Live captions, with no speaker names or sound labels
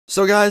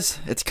So guys,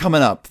 it's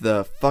coming up,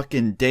 the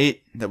fucking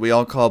date that we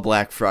all call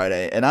Black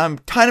Friday, and I'm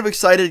kind of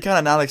excited, kind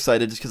of not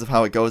excited, just because of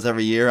how it goes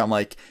every year. I'm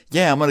like,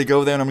 yeah, I'm gonna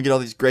go there and I'm gonna get all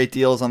these great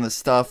deals on this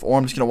stuff, or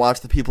I'm just gonna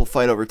watch the people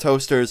fight over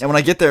toasters, and when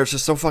I get there, it's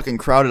just so fucking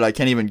crowded, I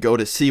can't even go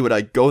to see what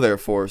I go there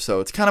for,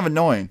 so it's kind of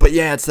annoying. But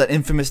yeah, it's that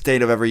infamous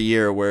date of every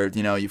year where,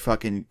 you know, you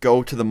fucking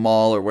go to the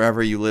mall or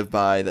wherever you live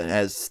by that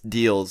has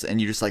deals,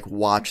 and you just, like,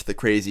 watch the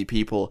crazy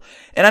people.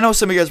 And I know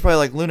some of you guys are probably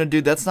like, Luna,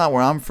 dude, that's not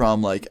where I'm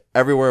from. Like,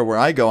 everywhere where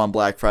I go on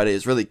Black Friday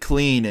is really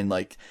clean and,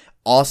 like,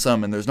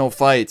 awesome, and there's no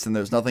fights and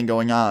there's nothing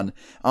going on.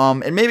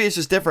 And maybe it's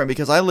just different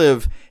because I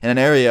live in an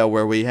area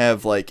where we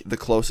have like the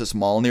closest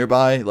mall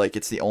nearby. Like,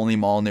 it's the only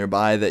mall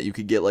nearby that you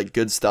could get like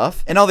good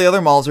stuff, and all the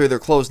other malls are either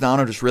closed down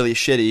or just really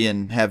shitty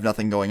and have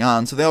nothing going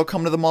on, so they all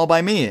come to the mall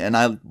by me, and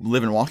I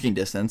live in walking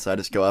distance. I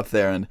just go up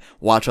there and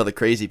watch all the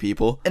crazy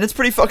people, and it's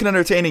pretty fucking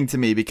entertaining to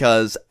me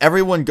because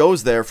everyone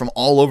goes there from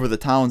all over the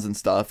towns and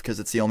stuff because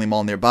it's the only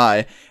mall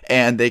nearby,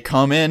 and they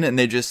come in and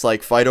they just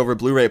like fight over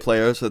Blu-ray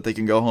players so that they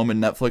can go home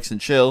and Netflix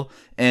and chill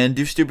and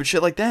do stupid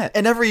shit like that.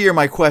 And every year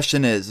my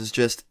question is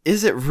just,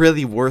 is it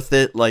really worth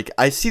it? Like,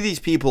 I see these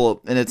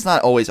people, and it's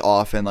not always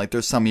often, like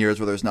there's some years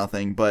where there's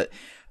nothing, but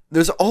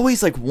there's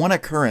always like one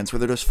occurrence where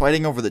they're just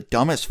fighting over the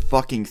dumbest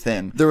fucking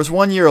thing. There was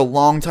one year a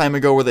long time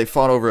ago where they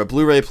fought over a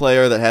Blu-ray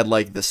player that had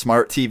like the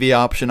smart TV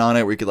option on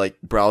it where you could like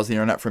browse the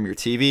internet from your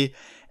TV,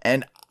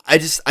 and I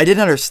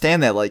didn't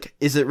understand that. Like,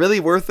 is it really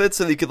worth it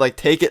so that you could, like,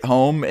 take it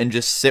home and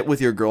just sit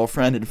with your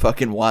girlfriend and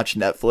fucking watch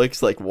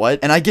Netflix? Like, what?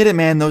 And I get it,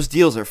 man. Those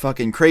deals are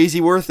fucking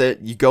crazy worth it.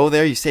 You go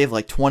there, you save,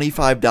 like,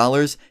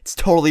 $25. It's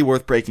totally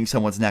worth breaking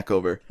someone's neck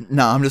over.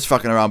 Nah, I'm just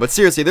fucking around. But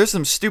seriously, there's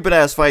some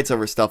stupid-ass fights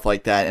over stuff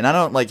like that. And I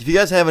don't, like, if you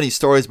guys have any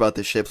stories about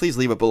this shit, please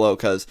leave it below,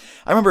 because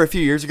I remember a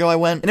few years ago I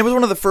went, and it was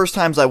one of the first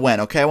times I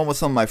went, okay? I went with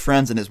some of my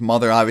friends and his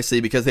mother,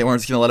 obviously, because they weren't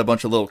just gonna let a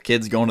bunch of little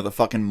kids go into the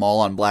fucking mall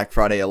on Black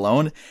Friday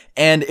alone.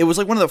 And it was,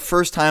 like, one of the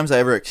first times I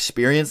ever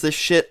experienced this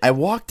shit. I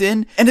walked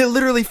in, and it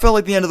literally felt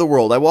like the end of the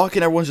world. I walk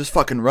in, everyone's just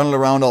fucking running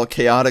around all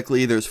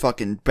chaotically, there's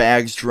fucking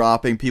bags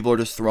dropping, people are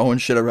just throwing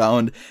shit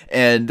around,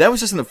 and that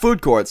was just in the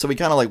food court, so we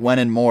kind of like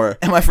went in more,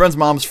 and my friend's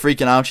mom's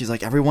freaking out. She's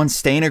like, everyone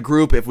stay in a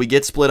group, if we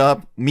get split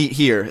up, meet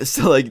here.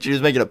 So like, she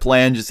was making a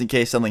plan just in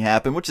case something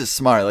happened, which is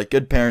smart, like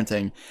good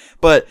parenting.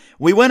 But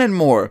we went in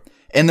more,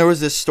 and there was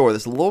this store,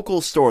 this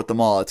local store at the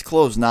mall. It's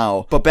closed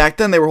now, but back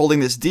then they were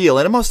holding this deal,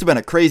 and it must have been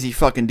a crazy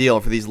fucking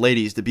deal for these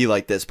ladies to be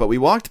like this. But we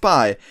walked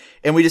by,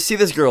 and we just see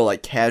this girl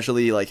like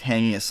casually like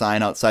hanging a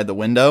sign outside the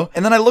window,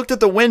 and then I looked at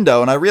the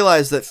window and I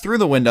realized that through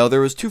the window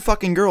there was two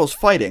fucking girls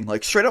fighting,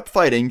 like straight up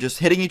fighting, just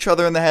hitting each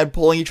other in the head,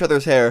 pulling each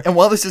other's hair. And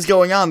while this is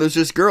going on, there's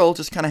this girl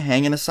just kind of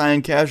hanging a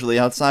sign casually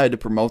outside to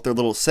promote their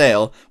little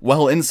sale,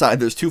 while inside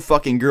there's two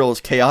fucking girls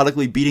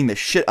chaotically beating the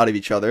shit out of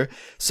each other.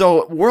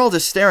 So we're all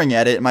just staring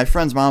at it, and my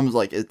friend's mom was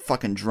like a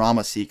fucking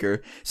drama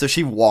seeker, so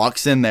she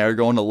walks in there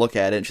going to look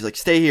at it, and she's like,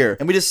 stay here.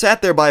 And we just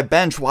sat there by a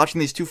bench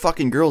watching these two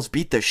fucking girls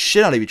beat the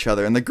shit out of each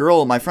other, and the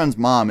girl, my friend's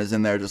mom, is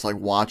in there just like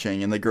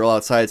watching, and the girl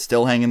outside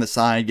still hanging the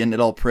sign, getting it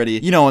all pretty,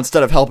 you know,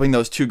 instead of helping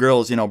those two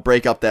girls, you know,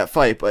 break up that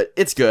fight. But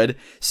it's good.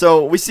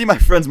 So we see my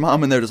friend's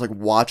mom in there just like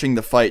watching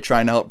the fight,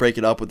 trying to help break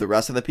it up with the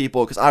rest of the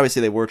people, because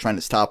obviously they were trying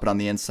to stop it on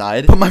the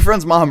inside, but my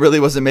friend's mom really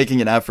wasn't making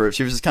an effort.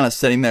 She was just kind of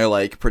sitting there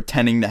like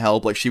pretending to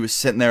help, like she was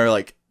sitting there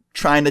like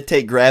trying to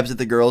take grabs at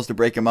the girls to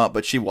break them up,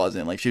 but she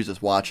wasn't. Like, she was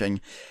just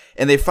watching.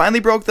 And they finally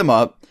broke them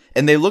up,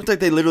 and they looked like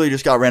they literally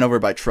just got ran over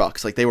by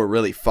trucks. Like, they were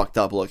really fucked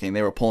up looking.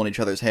 They were pulling each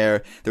other's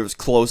hair. There was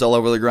clothes all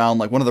over the ground.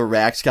 Like, one of the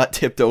racks got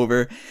tipped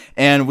over.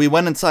 And we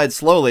went inside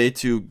slowly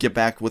to get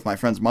back with my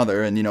friend's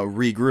mother and, you know,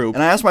 regroup.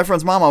 And I asked my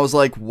friend's mom, I was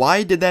like,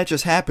 why did that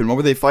just happen? What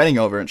were they fighting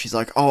over? And she's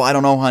like, oh, I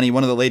don't know, honey.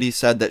 One of the ladies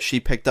said that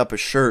she picked up a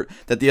shirt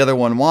that the other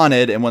one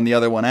wanted, and when the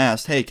other one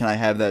asked, hey, can I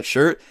have that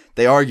shirt?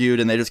 They argued,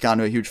 and they just got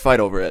into a huge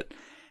fight over it.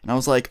 And I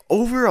was like,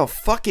 over a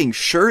fucking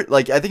shirt?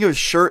 Like, I think it was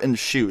shirt and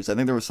shoes. I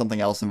think there was something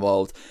else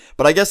involved.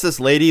 But I guess this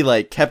lady,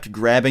 like, kept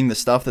grabbing the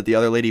stuff that the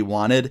other lady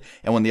wanted.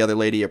 And when the other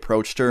lady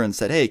approached her and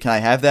said, hey, can I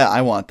have that?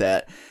 I want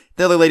that.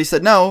 The other lady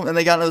said no, and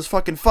they got into this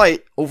fucking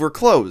fight over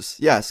clothes.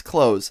 Yes,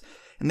 clothes.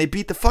 And they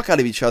beat the fuck out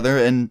of each other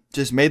and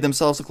just made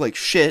themselves look like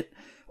shit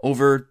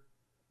over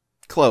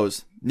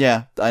clothes.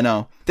 Yeah, I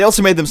know. They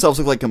also made themselves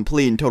look like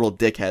complete and total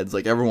dickheads.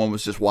 Like, everyone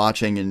was just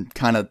watching and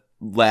kind of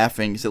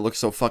laughing because it looks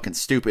so fucking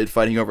stupid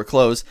fighting over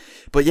clothes.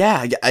 But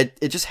yeah,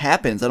 it just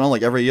happens. I don't know,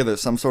 like every year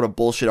there's some sort of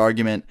bullshit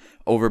argument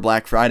over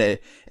Black Friday,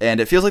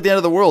 and it feels like the end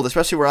of the world,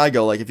 especially where I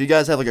go. Like, if you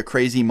guys have like a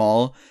crazy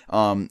mall,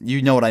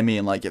 you know what I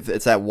mean. Like, if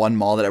it's that one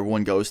mall that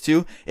everyone goes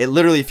to, it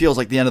literally feels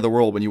like the end of the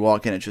world when you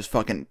walk in. It's just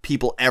fucking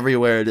people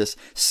everywhere just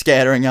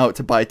scattering out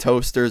to buy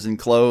toasters and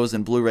clothes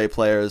and Blu-ray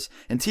players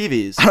and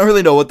TVs. I don't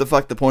really know what the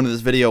fuck the point of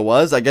this video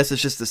was. I guess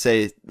it's just to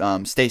say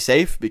stay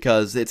safe,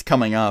 because it's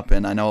coming up,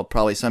 and I know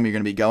probably some of you are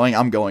going to be going.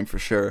 I'm going for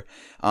sure.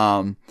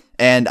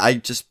 And I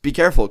just be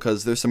careful,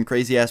 because there's some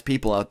crazy ass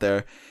people out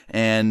there,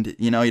 and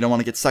you know, you don't want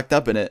to get sucked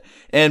up in it.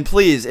 And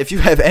please, if you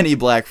have any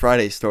Black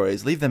Friday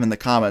stories, leave them in the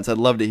comments. I'd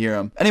love to hear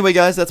them. Anyway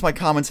guys, that's my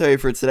commentary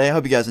for today. I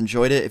hope you guys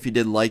enjoyed it. If you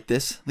did like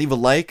this, leave a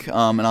like,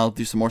 and I'll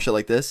do some more shit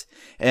like this.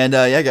 And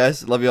yeah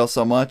guys, love you all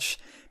so much.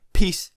 Peace.